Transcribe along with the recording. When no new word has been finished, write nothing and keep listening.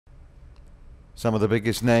Some of the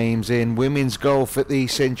biggest names in women's golf at the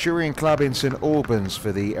Centurion Club in St Albans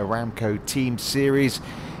for the Aramco Team Series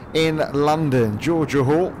in London. Georgia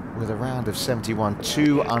Hall with a round of 71,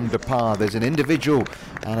 2 under par. There's an individual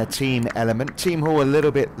and a team element. Team Hall a little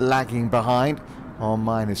bit lagging behind on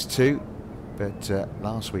 -2, but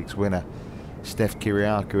last week's winner, Steph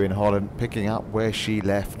Kyriakou in Holland, picking up where she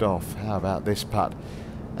left off. How about this putt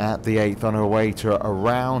at the 8th on her way to a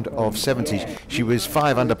round of 70. She was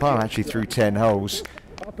 5 under par actually through 10 holes,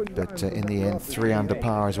 but in the end 3 under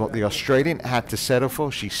par is what the Australian had to settle for.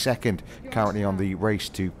 She's second currently on the race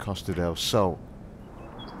to Costa del Sol.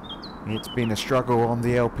 It's been a struggle on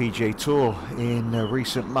the LPGA Tour in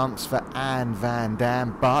recent months for Anne van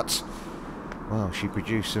Dam, but well, she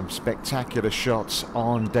produced some spectacular shots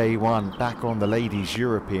on day one back on the Ladies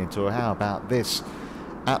European Tour. How about this?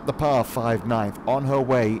 At the par 5 9th, on her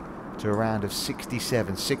way to a round of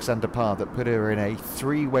 67, 6 under par, that put her in a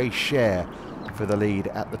 3-way share for the lead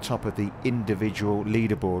at the top of the individual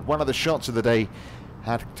leaderboard. One of the shots of the day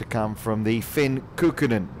had to come from the Finn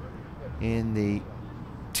Kukkonen in the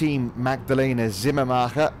Team Magdalena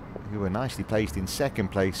Zimmermacher, who were nicely placed in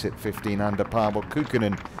second place at 15 under par. Well,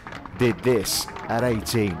 Kukkonen did this at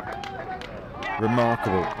 18.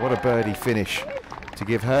 Remarkable. What a birdie finish to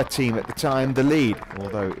give her team at the time the lead,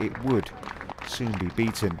 although it would soon be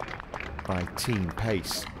beaten by Team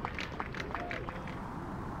Pace.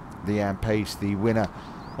 Leanne Pace, the winner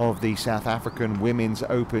of the South African Women's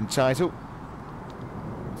Open title,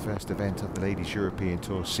 first event of the Ladies European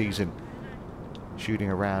Tour season, shooting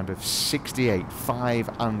a round of 68, 5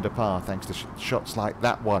 under par, thanks to shots like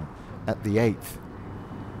that one at the 8th.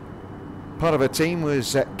 Part of her team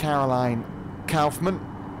was Caroline Kaufman,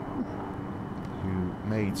 who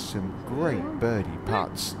made some great birdie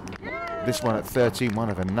putts. This one at 13, one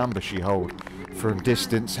of a number she holed from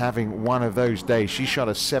distance, having one of those days. She shot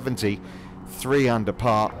a 70, 3 under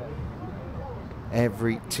par.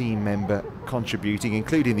 Every team member contributing,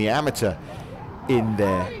 including the amateur in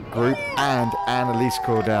their group, and Annalise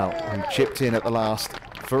Cordell, who chipped in at the last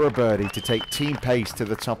for a birdie to take Team Pace to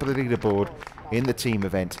the top of the leaderboard in the team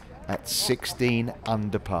event at 16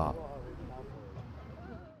 under par.